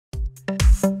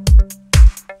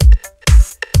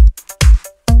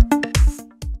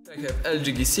have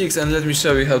LG G6 and let me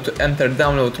show you how to enter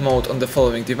download mode on the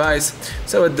following device.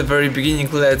 So at the very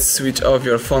beginning, let's switch off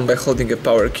your phone by holding a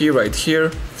power key right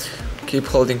here. Keep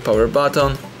holding power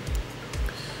button.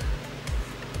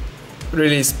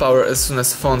 Release power as soon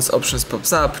as phone's options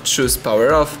pops up, choose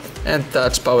power off and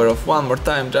touch power off one more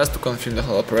time just to confirm the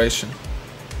whole operation.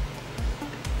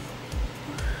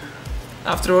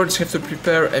 Afterwards, you have to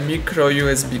prepare a micro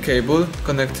USB cable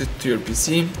connected to your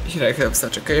PC. Here I have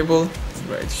such a cable,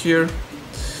 right here.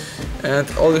 And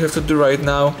all you have to do right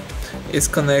now is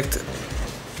prepare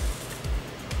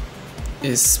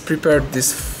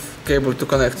this cable to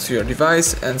connect to your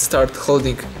device and start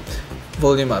holding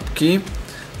volume up key.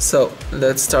 So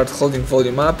let's start holding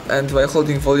volume up, and while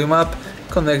holding volume up,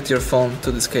 connect your phone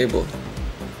to this cable.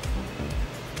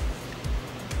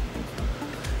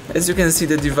 As you can see,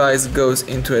 the device goes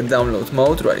into a download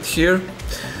mode right here.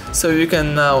 So you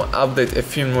can now update a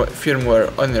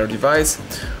firmware on your device,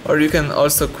 or you can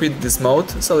also quit this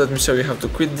mode. So let me show you how to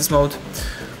quit this mode.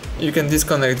 You can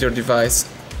disconnect your device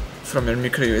from your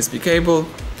micro USB cable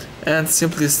and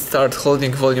simply start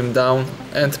holding volume down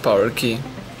and power key.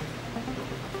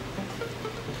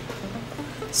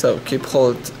 So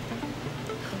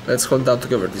let's hold down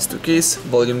together these two keys,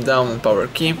 volume down and power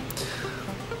key.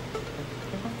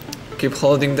 Keep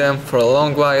holding them for a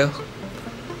long while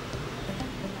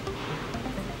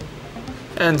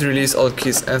and release all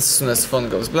keys as soon as phone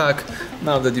goes black.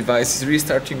 Now the device is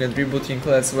restarting and rebooting.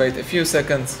 Let's wait a few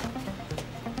seconds.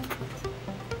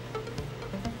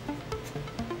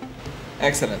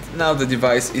 Excellent, now the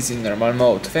device is in normal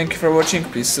mode. Thank you for watching,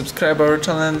 please subscribe our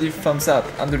channel and leave thumbs up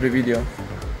under the video.